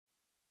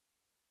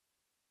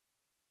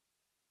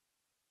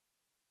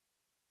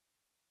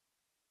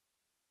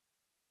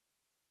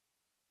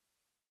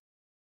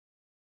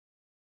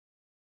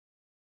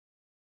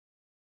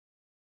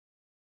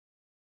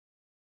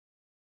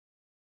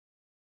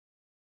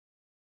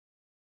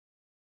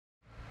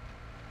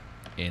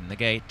In the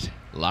gate,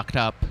 locked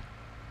up.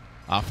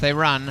 Off they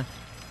run.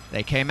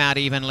 They came out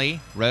evenly.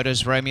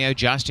 Rhoda's Romeo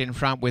just in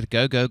front with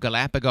Go Go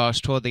Galapagos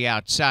toward the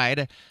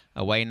outside.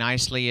 Away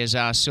nicely is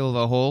our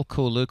Silver Hall.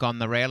 Cool Luke on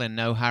the rail in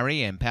no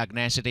hurry.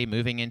 Impugnacity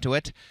moving into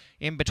it.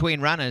 In between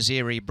runners,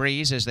 Eerie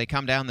Breeze as they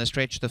come down the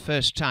stretch the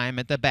first time.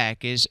 At the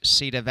back is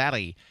Cedar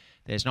Valley.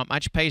 There's not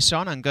much pace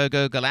on, and Go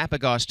Go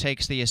Galapagos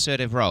takes the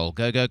assertive role.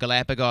 Go Go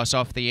Galapagos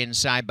off the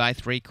inside by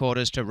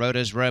 3/4 to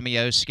Rhoda's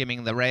Romeo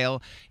skimming the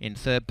rail. In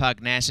third,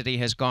 Pugnacity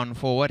has gone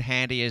forward.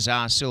 Handy is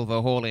our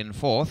Silver Hall in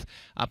fourth.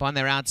 Up on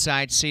their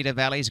outside, Cedar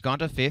Valley's gone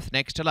to fifth.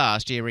 Next to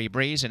last, Eerie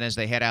Breeze, and as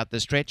they head out the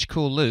stretch,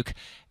 Cool Luke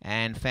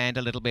and fanned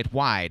a little bit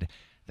wide.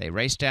 They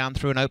race down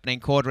through an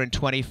opening quarter in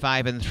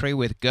 25 and 3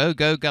 with Go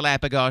Go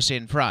Galapagos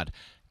in front.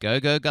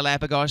 Go Go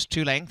Galapagos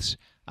 2 lengths.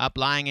 Up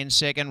lying in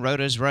second,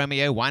 Rhoda's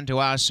Romeo, 1 to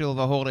our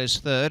Silver Hall is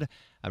third.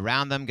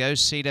 Around them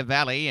goes Cedar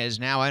Valley, is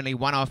now only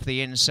 1 off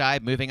the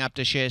inside, moving up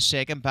to share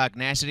second.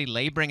 Pugnacity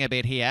labouring a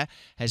bit here,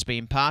 has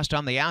been passed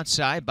on the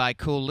outside by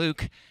Cool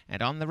Luke,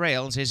 and on the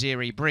rails is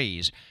Eerie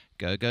Breeze.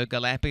 Go Go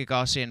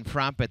Galapagos in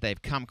front, but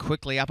they've come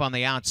quickly up on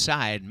the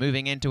outside,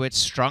 moving into it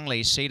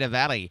strongly, Cedar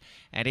Valley.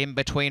 And in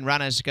between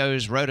runners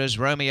goes Rhoda's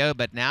Romeo,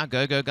 but now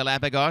Go Go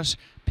Galapagos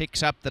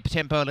picks up the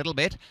tempo a little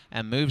bit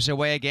and moves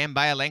away again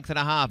by a length and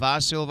a half.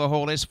 Our Silver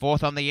Hall is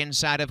fourth on the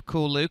inside of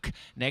Cool Luke.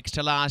 Next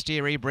to last,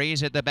 Eerie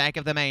Breeze at the back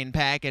of the main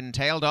pack, and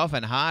tailed off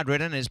and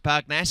hard-ridden is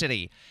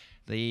Pugnacity.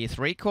 The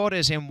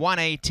 3/4 in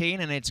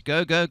 1:18, and it's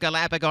Go Go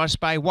Galapagos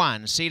by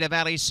 1. Cedar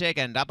Valley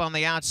second. Up on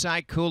the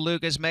outside, Cool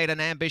Luke has made an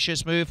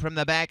ambitious move from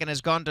the back and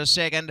has gone to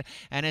second,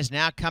 and is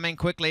now coming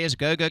quickly as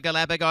Go Go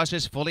Galapagos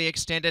is fully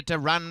extended to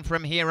run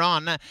from here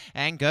on.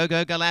 And Go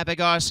Go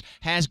Galapagos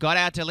has got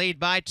out to lead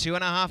by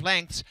 2.5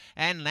 lengths,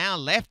 and now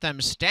left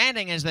them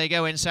standing as they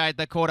go inside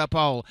the quarter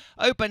pole.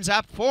 Opens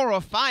up 4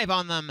 or 5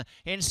 on them.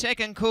 In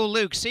second, Cool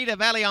Luke. Cedar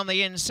Valley on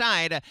the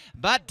inside,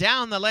 but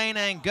down the lane,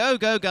 and Go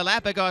Go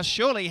Galapagos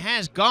surely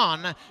has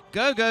gone.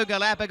 Go Go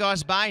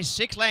Galapagos by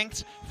 6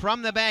 lengths.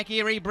 From the back,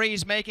 Eerie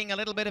Breeze making a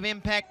little bit of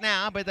impact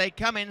now, but they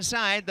come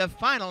inside the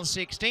final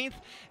 16th,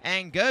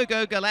 and Go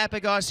Go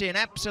Galapagos in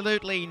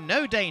absolutely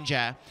no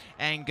danger.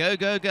 And Go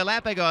Go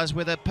Galapagos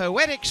with a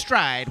poetic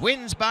stride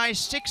wins by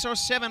 6 or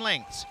 7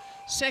 lengths.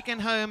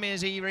 Second home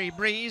is Eerie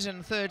Breeze,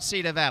 and third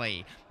Cedar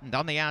Valley. And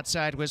on the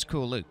outside was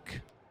Cool Luke.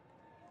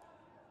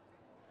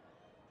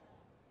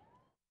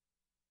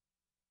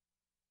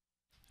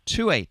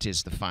 2:08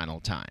 is the final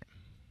time.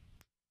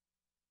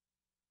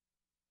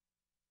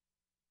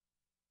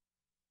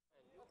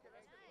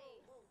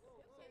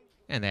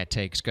 And that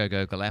takes Go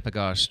Go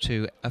Galapagos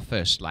to a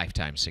first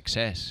lifetime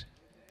success.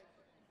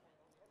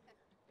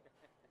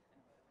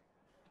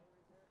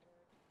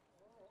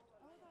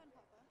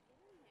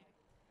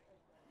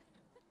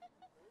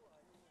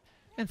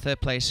 And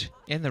third place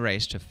in the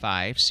race to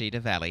 5, Cedar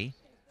Valley.